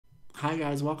Hi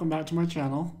guys, welcome back to my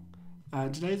channel.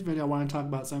 Today's video I want to talk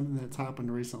about something that's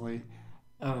happened recently.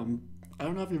 I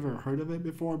don't know if you've ever heard of it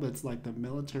before, but it's like the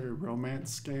military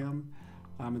romance scam.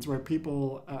 It's where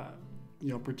people,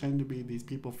 pretend to be these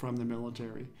people from the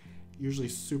military, usually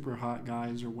super hot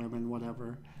guys or women,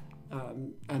 whatever,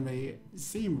 and they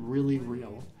seem really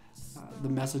real. The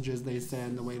messages they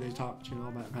send, the way they talk to you,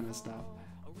 all that kind of stuff.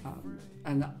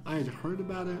 And I had heard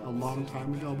about it a long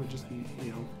time ago, but just,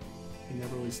 it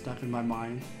never really stuck in my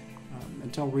mind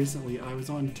until recently. I was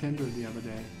on Tinder the other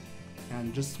day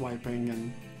and just swiping,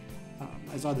 and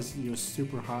I saw this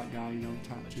super hot guy,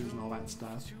 tattoos and all that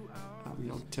stuff,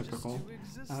 typical.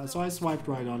 So I swiped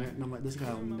right on it, and I'm like, this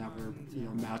guy will never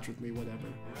match with me, whatever.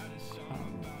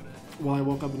 Well, I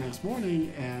woke up the next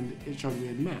morning and it showed we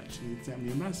had matched, and he sent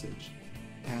me a message.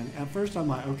 And at first I'm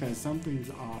like, okay, something's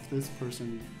off. This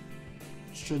person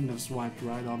shouldn't have swiped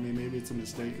right on me. Maybe it's a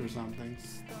mistake or something.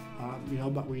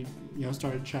 But we,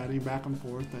 started chatting back and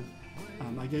forth,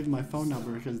 and I gave him my phone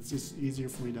number because it's just easier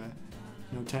for me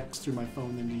to, text through my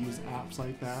phone than to use apps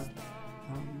like that.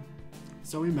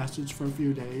 So we messaged for a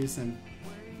few days, and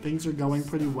things are going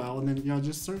pretty well. And then,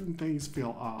 just certain things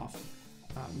feel off.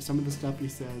 Some of the stuff he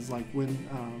says, like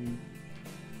when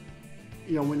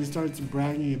he starts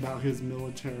bragging about his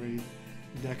military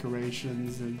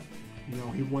decorations, and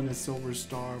he won a Silver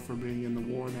Star for being in the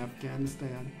war in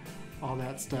Afghanistan, all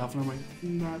that stuff, and I'm like,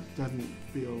 that doesn't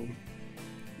feel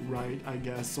right, I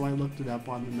guess. So I looked it up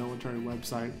on the military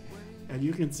website, and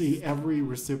you can see every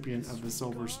recipient of the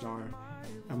Silver Star.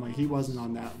 I'm like, he wasn't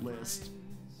on that list.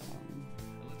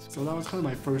 So that was kind of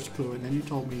my first clue. And then he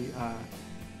told me,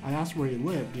 I asked where he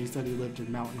lived. He said he lived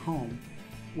in Mountain Home,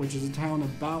 which is a town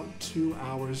about 2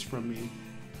 hours from me,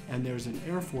 and there's an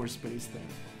Air Force base there.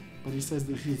 But he says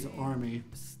that he's Army,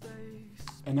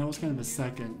 and that was kind of a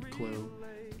second clue.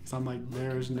 So I'm like,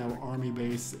 there's no Army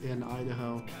base in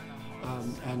Idaho.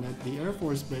 And at the Air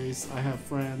Force base, I have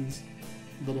friends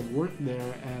that have worked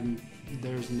there, and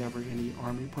there's never any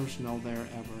Army personnel there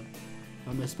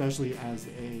ever, especially as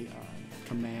a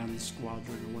command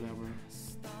squadron or whatever.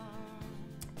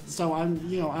 So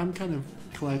I'm kind of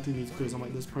collecting these clues. I'm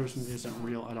like, this person isn't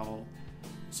real at all.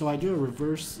 So I do a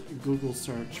reverse Google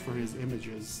search for his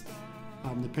images,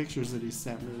 the pictures that he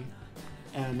sent me,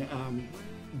 and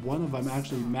one of them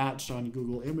actually matched on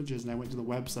Google Images, and I went to the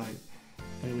website,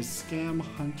 and it was Scam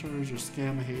Hunters or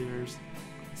Scam Haters,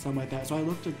 something like that. So I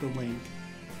looked at the link,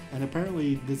 and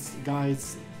apparently this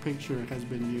guy's picture has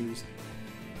been used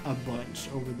a bunch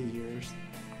over the years.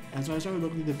 And so I started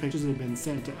looking at the pictures that have been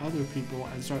sent to other people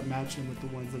and start matching with the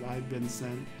ones that I've been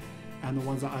sent and the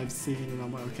ones that I've seen, and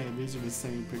I'm like, okay, these are the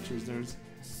same pictures. There's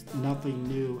nothing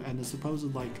new. And the supposed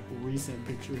recent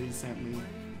picture he sent me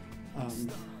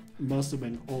must have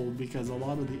been old, because a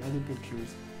lot of the other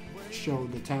pictures show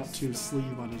the tattoo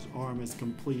sleeve on his arm is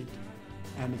complete,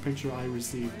 and the picture I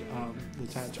received, the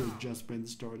tattoo had just been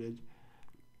started.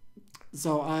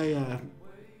 So I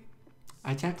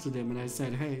texted him and I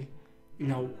said, hey,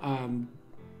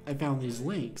 I found these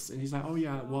links. And he's like, oh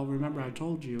yeah, well, remember I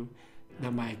told you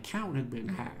that my account had been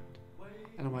hacked.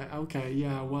 And I'm like, okay,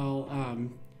 yeah, well,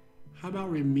 how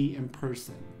about we meet in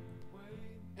person?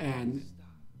 And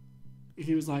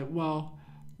he was like, well,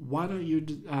 why don't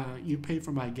you pay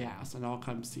for my gas and I'll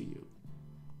come see you?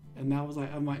 And that was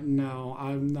like, I'm like, no,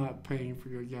 I'm not paying for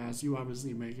your gas. You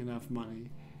obviously make enough money.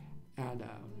 And,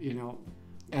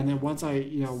 and then once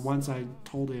I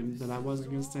told him that I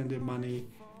wasn't going to send him money,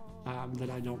 that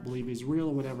I don't believe he's real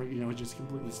or whatever, he just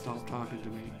completely stopped talking to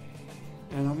me.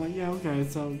 And I'm like, yeah, okay,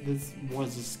 so this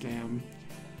was a scam.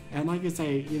 And like I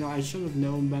say, I should have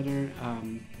known better.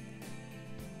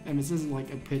 And this isn't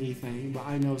like a pity thing, but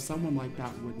I know someone like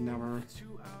that would never,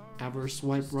 ever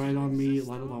swipe right on me,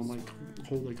 let alone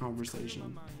hold a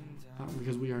conversation.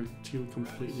 Because we are two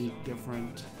completely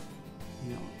different,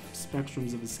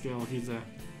 spectrums of a scale. He's a,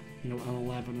 an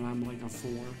 11 and I'm like a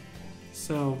 4.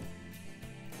 So,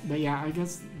 but yeah, I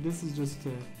guess this is just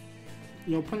to,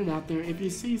 put it out there. If you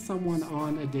see someone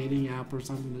on a dating app or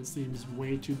something that seems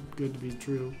way too good to be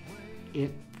true,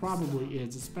 it probably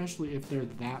is, especially if they're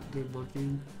that good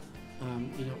looking.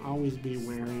 Always be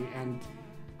wary. And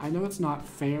I know it's not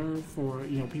fair for,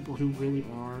 people who really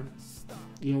are,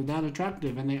 that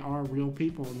attractive, and they are real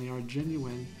people and they are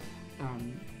genuine.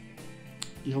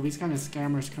 These kind of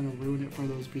scammers kind of ruin it for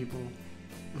those people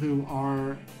who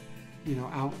are,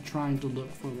 out trying to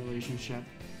look for a relationship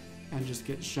and just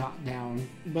get shot down.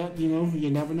 But, you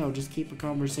never know. Just keep a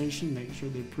conversation, make sure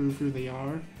they prove who they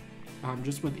are.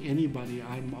 Just with anybody,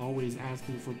 I'm always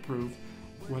asking for proof,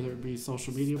 whether it be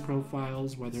social media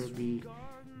profiles, whether it be,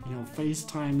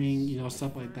 FaceTiming,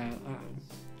 stuff like that.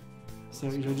 So,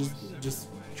 you know, just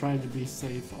trying to be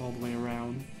safe all the way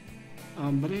around.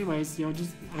 But anyways, you know,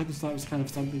 I just thought it was kind of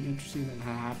something interesting that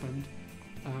had happened.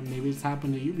 Maybe it's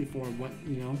happened to you before.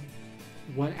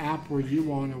 What app were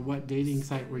you on, or what dating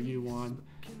site were you on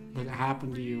that it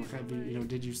happened to you?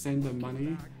 Did you send them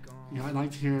money? You know, I'd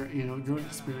like to hear, you know, your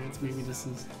experience. Maybe this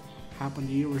has happened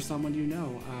to you or someone you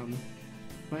know.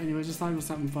 But anyways, just thought it was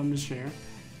something fun to share.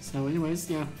 So anyways,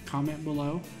 yeah, comment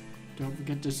below. Don't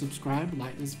forget to subscribe,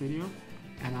 like this video,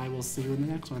 and I will see you in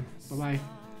the next one.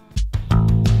 Bye-bye.